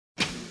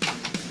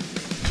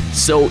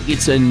So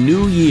it's a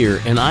new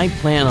year, and I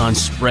plan on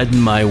spreading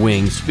my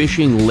wings,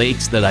 fishing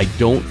lakes that I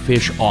don't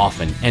fish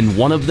often, and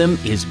one of them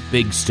is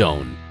Big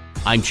Stone.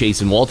 I'm Chase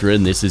and Walter,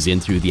 and this is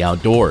In Through the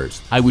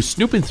Outdoors. I was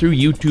snooping through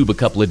YouTube a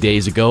couple of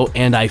days ago,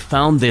 and I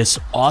found this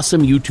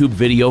awesome YouTube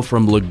video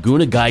from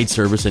Lagoona Guide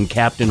Service and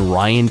Captain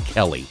Ryan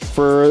Kelly.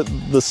 For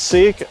the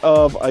sake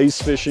of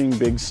ice fishing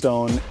Big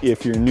Stone,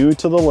 if you're new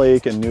to the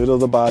lake and new to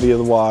the body of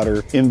the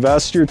water,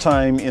 invest your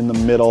time in the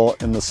middle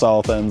and the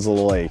south ends of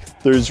the lake.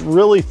 There's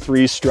really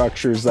three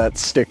structures that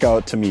stick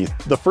out to me.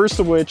 The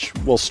first of which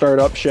will start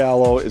up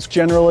shallow, is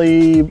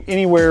generally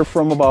anywhere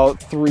from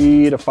about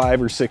 3 to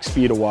 5 or 6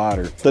 feet of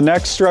water. The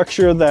next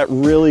structure that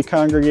really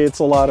congregates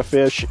a lot of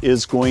fish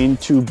is going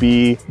to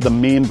be the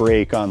main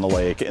break on the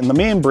lake. And the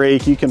main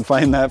break, you can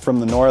find that from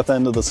the north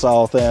end to the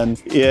south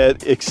end.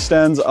 It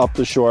extends up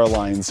the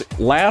shorelines.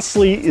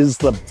 Lastly is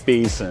the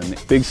basin.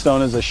 Big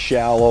Stone is a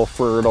shallow,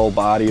 fertile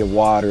body of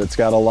water. It's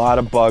got a lot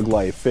of bug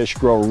life. Fish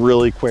grow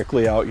really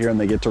quickly out here and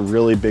they get to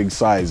really big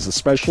size,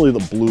 especially the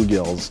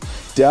bluegills.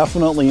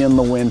 Definitely in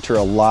the winter,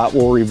 a lot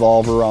will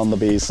revolve around the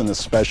basin,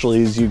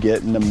 especially as you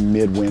get into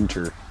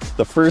midwinter.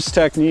 The first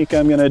technique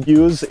I'm going to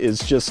use is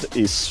just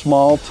a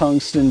small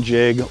tungsten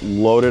jig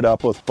loaded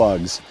up with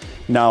bugs.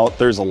 Now,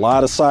 there's a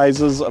lot of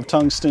sizes of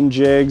tungsten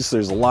jigs,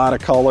 there's a lot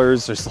of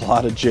colors, there's a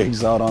lot of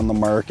jigs out on the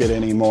market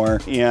anymore,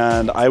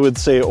 and I would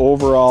say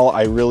overall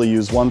I really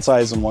use one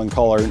size and one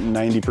color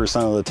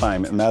 90% of the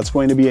time, and that's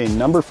going to be a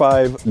number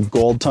 5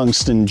 gold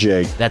tungsten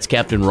jig. That's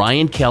Captain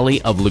Ryan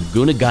Kelly of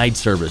Lagoona Guide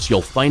Service.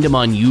 You'll find him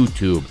on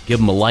YouTube. Give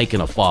him a like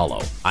and a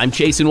follow. I'm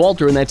Chase and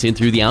Walter, and that's In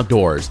Through the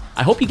Outdoors.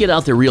 I hope you get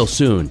out there real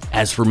soon.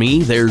 As for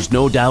me, there's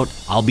no doubt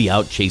I'll be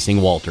out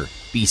chasing Walter.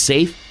 Be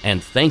safe,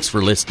 and thanks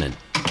for listening.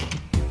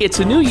 It's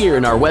a new year,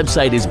 and our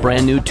website is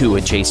brand new too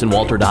at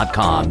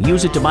chaseandwalter.com.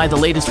 Use it to buy the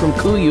latest from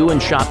Kuiu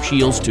and Shop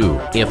Shields too.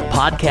 If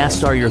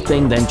podcasts are your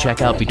thing, then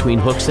check out Between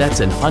Hook Sets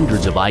and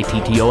hundreds of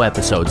ITTO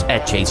episodes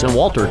at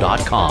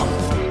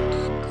chaseandwalter.com.